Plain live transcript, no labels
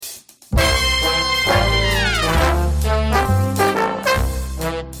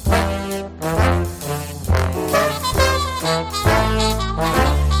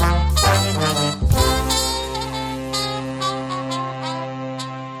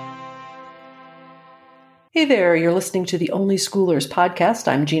Hey there, you're listening to the Only Schoolers podcast.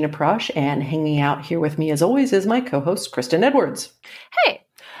 I'm Gina Prosh, and hanging out here with me as always is my co-host, Kristen Edwards. Hey,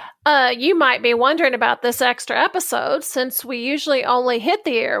 you might be wondering about this extra episode since we usually only hit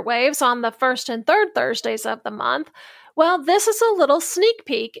the airwaves on the first and third Thursdays of the month. Well, this is a little sneak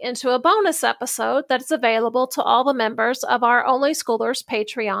peek into a bonus episode that is available to all the members of our Only Schoolers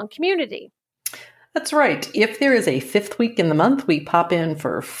Patreon community. That's right. If there is a fifth week in the month, we pop in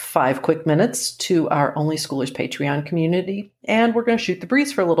for 5 quick minutes to our Only Schoolers Patreon community, and we're going to shoot the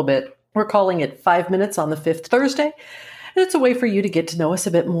breeze for a little bit. We're calling it 5 minutes on the fifth Thursday, and it's a way for you to get to know us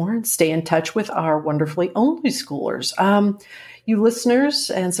a bit more and stay in touch with our wonderfully Only Schoolers, you listeners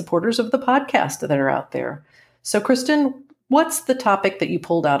and supporters of the podcast that are out there. So, Kristen, what's the topic that you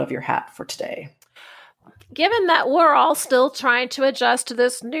pulled out of your hat for today? Given that we're all still trying to adjust to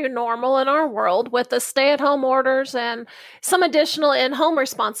this new normal in our world with the stay-at-home orders and some additional in-home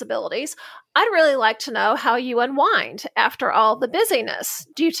responsibilities, I'd really like to know how you unwind after all the busyness.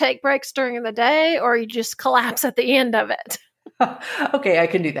 Do you take breaks during the day or you just collapse at the end of it? Okay, I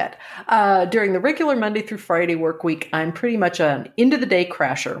can do that. During the regular Monday through Friday work week, I'm pretty much an end-of-the-day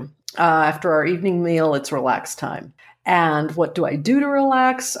crasher. After our evening meal, it's relax time. And what do I do to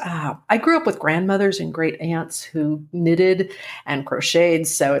relax? I grew up with grandmothers and great aunts who knitted and crocheted,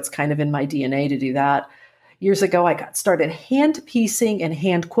 so it's kind of in my DNA to do that. Years ago, I got started hand piecing and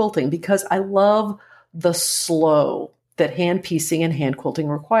hand quilting because I love the slow that hand piecing and hand quilting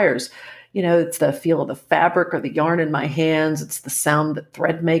requires. You know, it's the feel of the fabric or the yarn in my hands. It's the sound that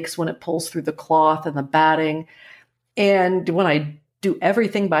thread makes when it pulls through the cloth and the batting. And when I do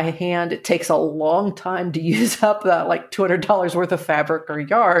everything by hand, it takes a long time to use up that like $200 worth of fabric or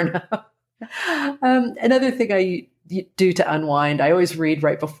yarn. Another thing I do to unwind, I always read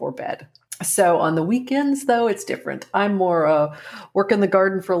right before bed. So on the weekends, though, it's different. I'm more work in the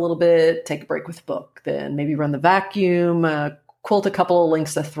garden for a little bit, take a break with a book, then maybe run the vacuum, quilt a couple of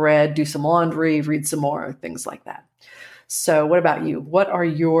lengths of thread, do some laundry, read some more, things like that. So what about you? What are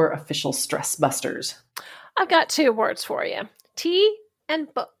your official stress busters? I've got 2 words for you. Tea and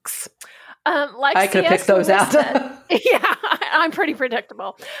books. Like I could have picked those out. Yeah, I'm pretty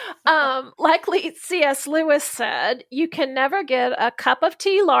predictable. Like C.S. Lewis said, you can never get a cup of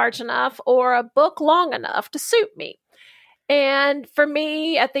tea large enough or a book long enough to suit me. And for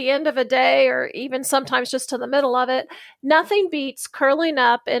me, at the end of a day, or even sometimes just to the middle of it, nothing beats curling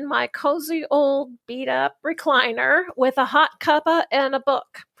up in my cozy old beat-up recliner with a hot cuppa and a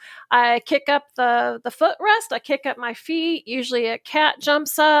book. I kick up the footrest, I kick up my feet, usually a cat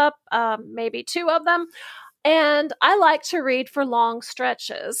jumps up, maybe 2 of them, and I like to read for long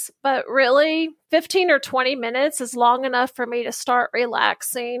stretches, but really 15 or 20 minutes is long enough for me to start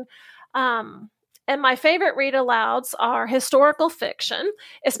relaxing. And my favorite read alouds are historical fiction,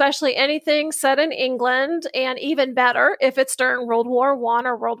 especially anything set in England, and even better if it's during World War I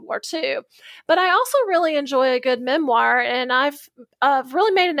or World War II. But I also really enjoy a good memoir, and I've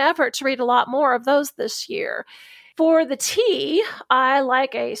really made an effort to read a lot more of those this year. For the tea, I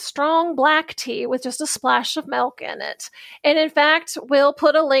like a strong black tea with just a splash of milk in it. And in fact, we'll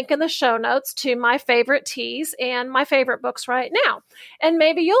put a link in the show notes to my favorite teas and my favorite books right now. And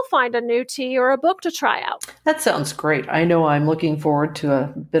maybe you'll find a new tea or a book to try out. That sounds great. I know I'm looking forward to a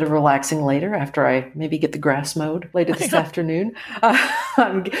bit of relaxing later after I maybe get the grass mowed later this afternoon.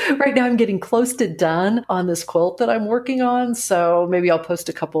 Right now I'm getting close to done on this quilt that I'm working on. So maybe I'll post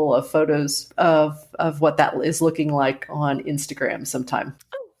a couple of photos of what that is looking like on Instagram sometime.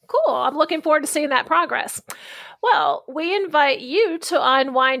 Oh, cool. I'm looking forward to seeing that progress. Well, we invite you to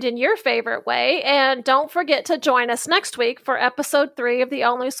unwind in your favorite way, and don't forget to join us next week for episode 3 of the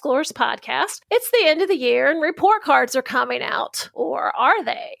Only Schoolers podcast. It's the end of the year and report cards are coming out. Or are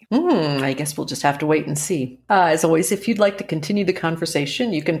they? I guess we'll just have to wait and see. As always, if you'd like to continue the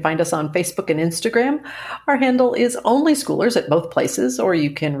conversation, you can find us on Facebook and Instagram. Our handle is Only Schoolers at both places, or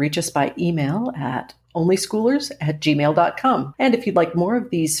you can reach us by email at onlyschoolers@gmail.com. And if you'd like more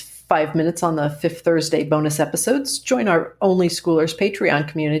of these 5 minutes on the fifth Thursday bonus episodes, join our Only Schoolers Patreon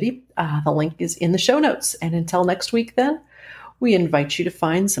community. The link is in the show notes. And until next week, then, we invite you to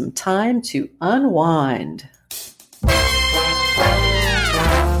find some time to unwind.